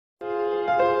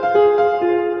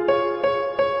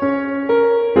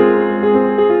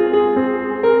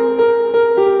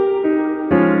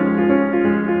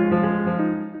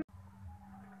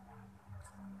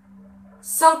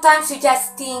Sometimes you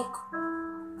just think,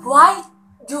 why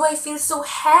do I feel so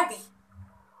heavy?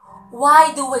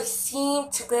 Why do I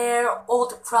seem to bear all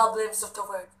the problems of the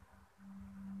world?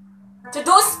 To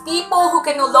those people who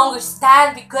can no longer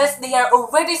stand because they are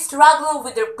already struggling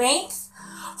with their pains,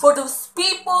 for those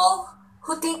people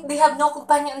who think they have no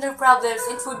companion in their problems,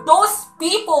 and for those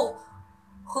people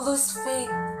who lose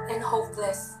faith and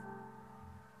hopeless.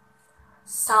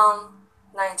 Psalm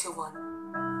 91.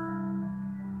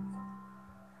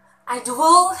 I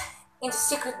dwell in the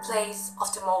secret place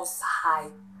of the Most High,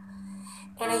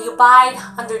 and I abide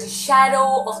under the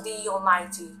shadow of the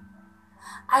Almighty.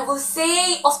 I will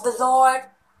say of the Lord,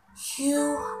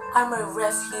 you are my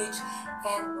refuge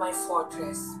and my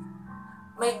fortress.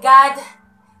 My God,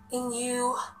 in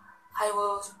you I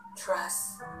will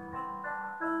trust.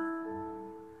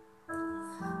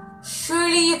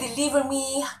 Surely you deliver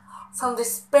me from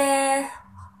despair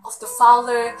of the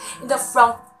fowler and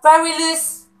from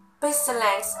perilous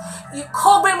pestilence. You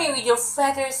cover me with your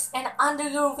feathers, and under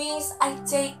your wings I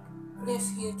take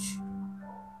refuge.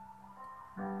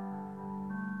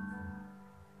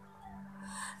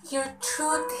 Your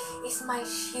truth is my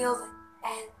shield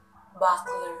and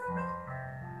buckler.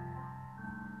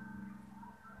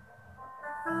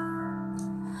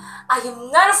 I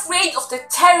am not afraid of the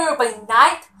terror by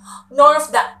night, nor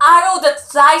of the arrow that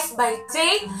flies by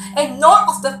day, and nor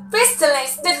of the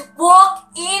pestilence that walk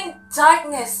in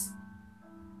darkness,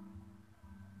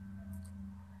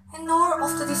 and nor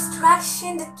of the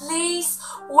destruction that lays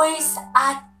waste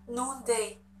at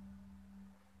noonday.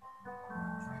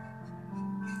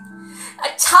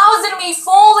 1,000 may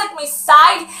fall at my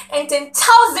side, and 10,000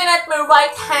 at my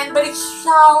right hand, but it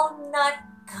shall not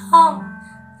come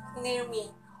near me.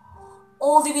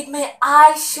 Only with my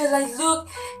eyes shall I look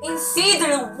and see the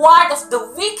reward of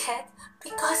the wicked,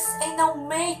 because I now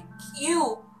make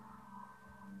you,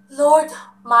 Lord,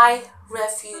 my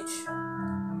refuge.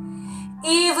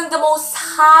 Even the Most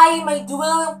High, my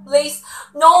dwelling place,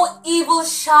 no evil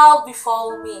shall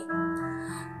befall me,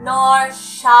 nor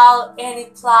shall any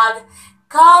plague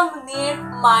come near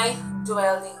my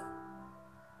dwelling.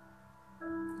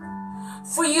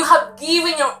 For you have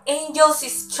given your angels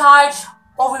his charge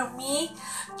over me,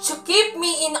 to keep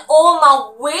me in all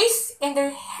my ways. In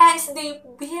their hands they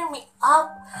bear me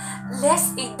up,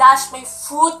 lest I dash my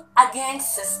foot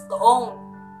against a stone.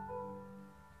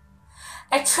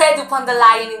 I tread upon the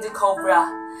lion and the cobra,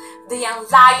 the young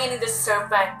lion and the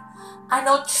serpent. I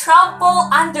now trample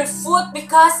underfoot,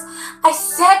 because I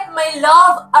set my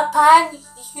love upon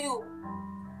you,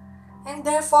 and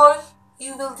therefore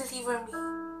you will deliver me.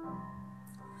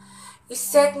 You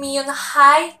set me on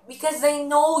high, because I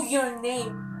know your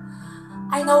name.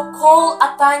 I now call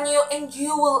upon you, and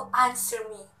you will answer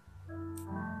me.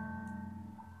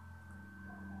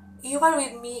 You are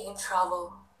with me in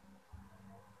trouble.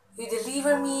 You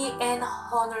deliver me and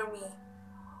honor me.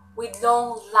 With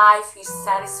long life you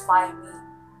satisfy me,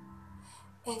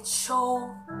 and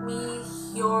show me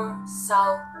your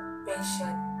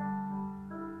salvation.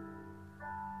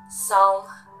 Psalm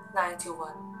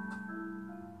 91.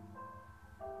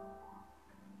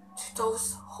 To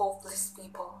those hopeless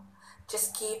people,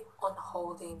 just keep on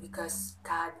holding, because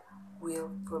God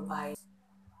will provide.